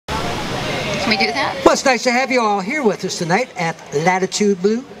we do that? Well, it's nice to have you all here with us tonight at Latitude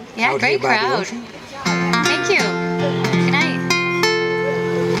Blue. Yeah, great crowd. Thank you. Good night.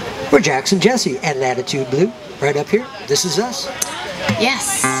 We're Jackson Jesse at Latitude Blue, right up here. This is us.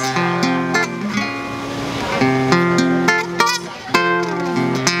 Yes.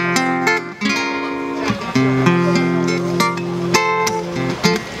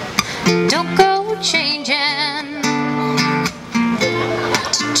 Don't go changing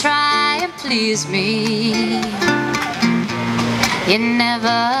to try and please me. You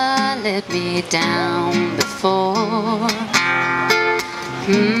never let me down before.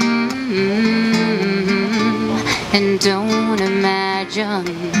 And don't imagine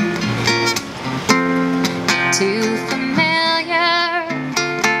too familiar,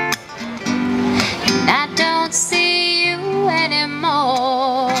 and I don't see you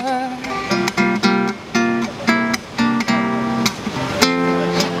anymore.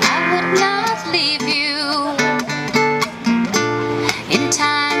 I would not leave you in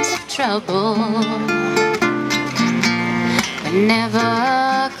times of trouble. We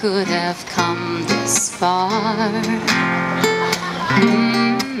never could have come this far.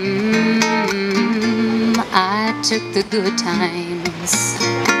 I took the good times,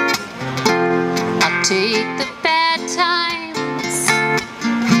 I'll take the bad times.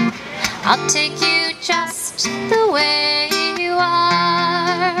 I'll take you just the way you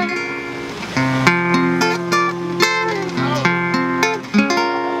are.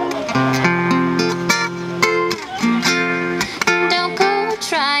 Don't go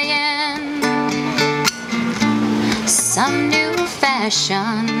trying some new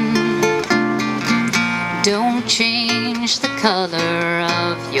fashion. Don't change the color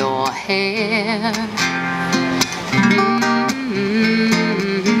of your hair.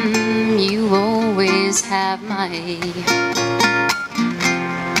 You always have my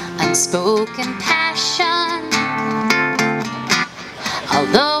unspoken passion.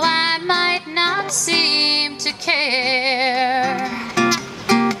 Although I might not seem to care,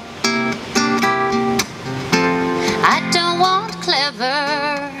 I don't want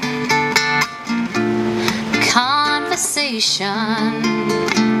clever conversation.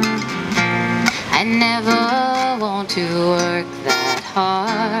 I never want to work that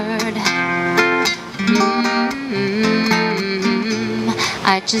hard.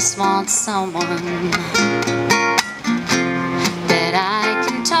 I just want someone that I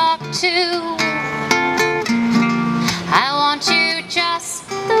can talk to. I want you just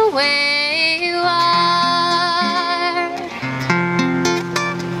the way you are.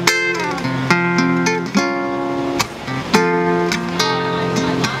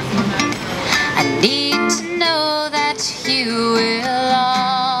 I need to know that you will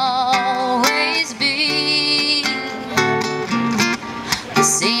always be the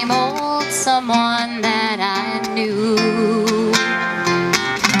same old someone that I knew.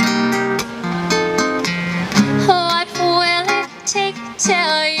 What will it take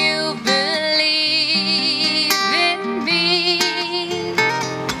till you believe in me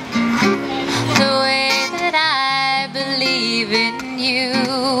the way that I believe in you?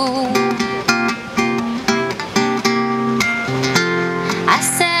 I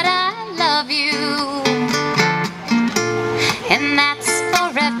said I love you, and that's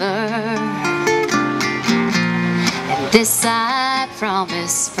forever. And this I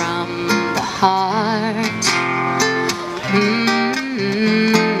promise from the heart.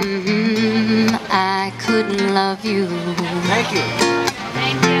 I couldn't love you. Thank you.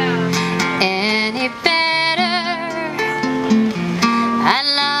 Thank you. Any better. I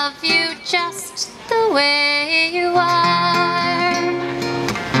love you just the way you are.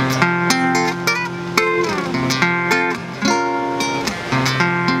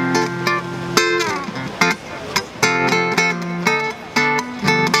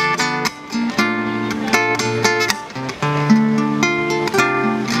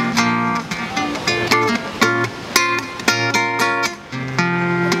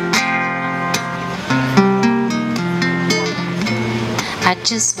 I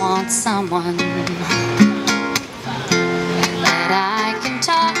just want someone that I can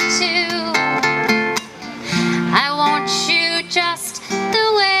talk to. I want you just the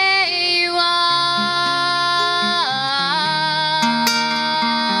way you are.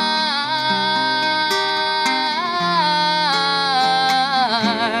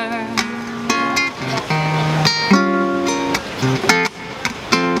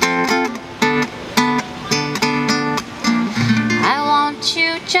 I want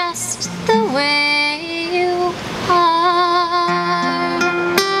you just the way you are.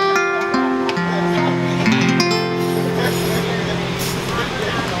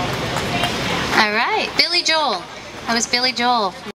 All right, Billy Joel. That was Billy Joel.